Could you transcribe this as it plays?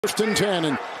First and 10,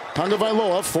 and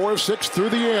Tagovailoa 4 of 6 through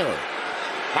the air.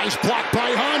 Nice block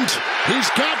by Hunt. He's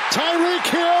got Tyreek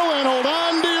Hill, and hold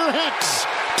on to your Hex.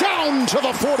 Down to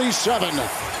the 47.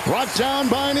 Brought down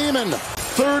by Neiman.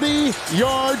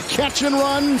 30-yard catch and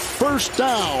run, first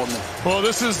down. Well,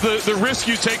 this is the risk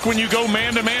you take when you go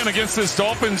man-to-man against this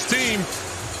Dolphins team.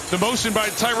 The motion by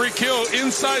Tyreek Hill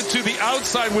inside to the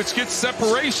outside, which gets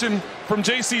separation from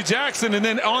J.C. Jackson. And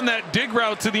then on that dig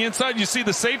route to the inside, you see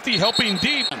the safety helping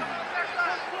deep.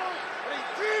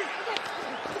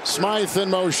 Smythe in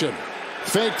motion.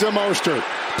 Fake to Mostert.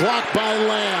 Blocked by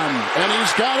Lamb. And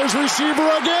he's got his receiver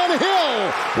again.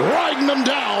 Hill riding him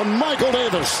down. Michael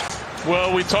Davis.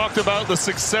 Well, we talked about the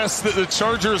success that the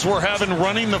Chargers were having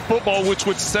running the football, which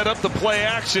would set up the play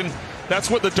action. That's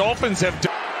what the Dolphins have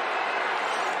done.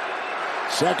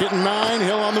 2nd and 9.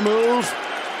 Hill on the move.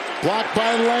 Blocked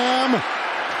by Lamb.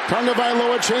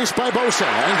 Tagovailoa chased by Bosa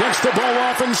and gets the ball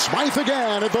off, and Smythe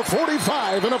again at the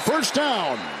 45 and a first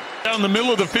down. Down the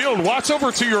middle of the field, watch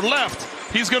over to your left.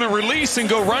 He's going to release and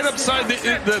go right upside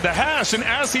the hash, and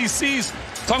as he sees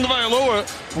Tagovailoa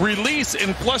release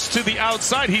and flush to the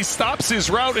outside, he stops his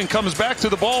route and comes back to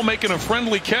the ball, making a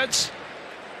friendly catch.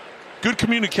 Good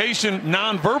communication,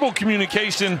 nonverbal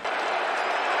communication.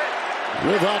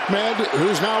 With Ahmed,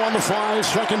 who's now on the fly,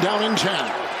 2nd down and 10.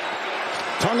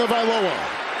 Tagovailoa,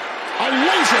 a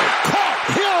laser caught.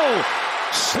 Hill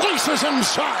slices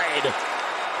inside,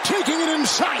 taking it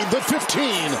inside the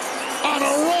 15 on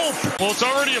a rope. Well, it's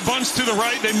already a bunch to the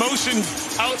right. They motion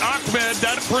out Ahmed.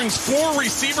 That brings 4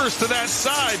 receivers to that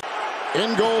side.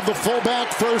 In goal, the fullback,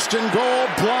 1st and goal.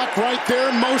 Block right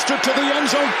there. Mostert to the end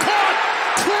zone. Caught.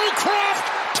 Craycraft.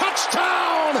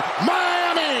 Touchdown.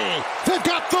 Miami. They've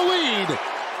got the lead.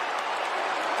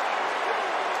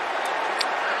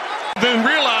 Then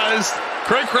realized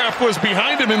Craycraft was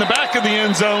behind him in the back of the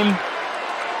end zone.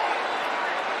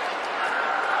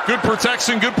 Good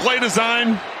protection, good play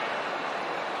design.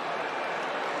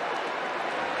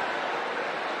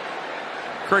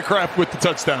 Craycraft with the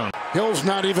touchdown. Hill's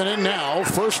not even in now.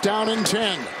 1st down and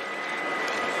 10.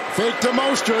 Fake to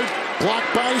Mostert.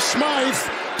 Blocked by Smythe.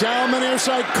 Down the near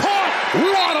side. Caught.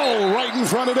 Waddle right in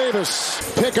front of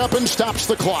Davis. Pick up and stops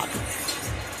the clock.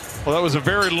 Well, that was a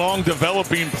very long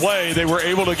developing play. They were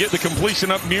able to get the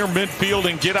completion up near midfield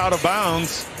and get out of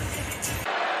bounds.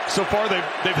 So far,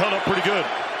 they've held up pretty good.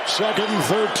 2nd and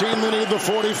 13. They need the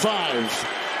 45.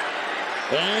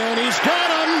 And he's got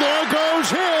him. There goes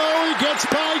Hill. He gets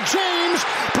by James.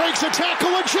 Breaks a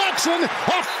tackle with Jackson.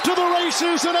 Off to the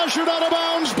races and ushered out of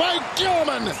bounds by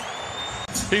Gilman.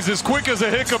 He's as quick as a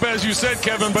hiccup, as you said,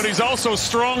 Kevin, but he's also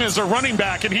strong as a running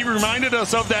back, and he reminded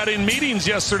us of that in meetings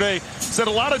yesterday. Said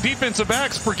a lot of defensive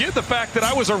backs forget the fact that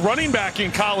I was a running back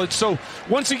in college, so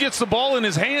once he gets the ball in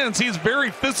his hands, he's very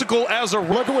physical as a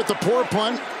runner. Looking with the poor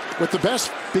punt, with the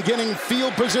best beginning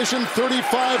field position,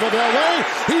 35 of LA.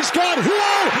 He's got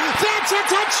Hill. That's a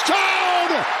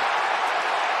touchdown!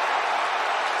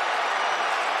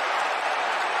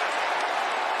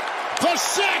 The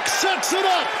sack sets it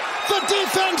up. The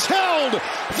defense held.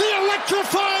 The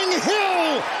electrifying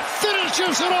Hill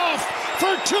finishes it off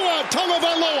for Tua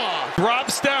Tagovailoa.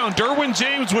 Drops down. Derwin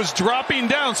James was dropping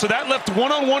down, so that left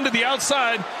one-on-one to the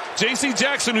outside. J.C.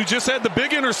 Jackson, who just had the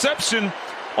big interception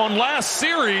on last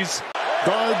series.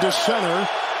 Guard to center,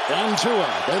 and Tua.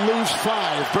 They lose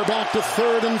 5. They're back to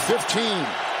 3rd and 15.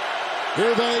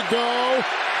 Here they go.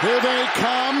 Here they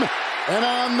come. And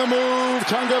on the move,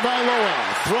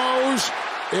 Tagovailoa throws.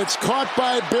 It's caught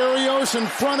by Berrios in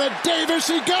front of Davis.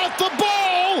 He got the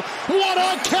ball. What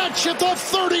a catch at the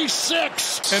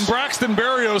 36. And Braxton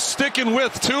Berrios sticking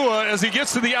with Tua as he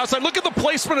gets to the outside. Look at the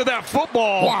placement of that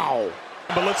football. Wow.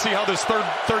 But let's see how this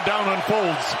third down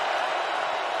unfolds.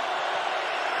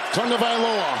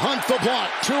 Tagovailoa, Hunt the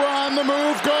block. Tua on the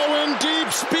move, going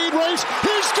deep, speed race.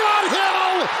 He's got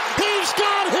Hill. He's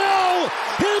got Hill.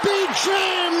 He beat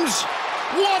James.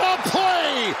 What a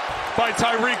play by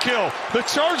Tyreek Hill. The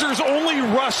Chargers only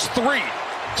rush 3.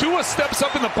 Tua steps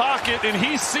up in the pocket, and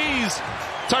he sees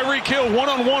Tyreek Hill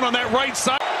one-on-one on that right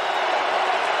side.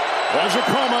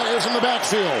 Rajacoma is in the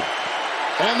backfield.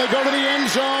 And they go to the end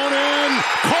zone, and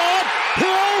caught.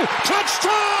 Hill,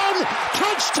 touchdown!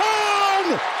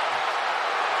 Touchdown!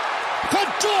 The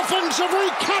Dolphins have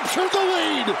recaptured the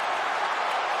lead.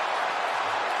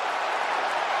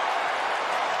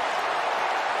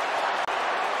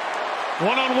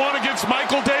 One-on-one against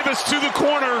Michael Davis to the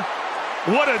corner.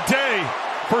 What a day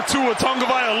for Tua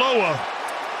Tagovailoa.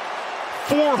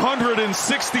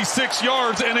 466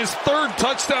 yards and his 3rd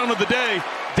touchdown of the day.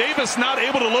 Davis not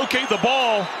able to locate the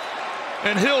ball,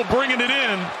 and Hill bringing it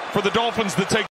in for the Dolphins to take.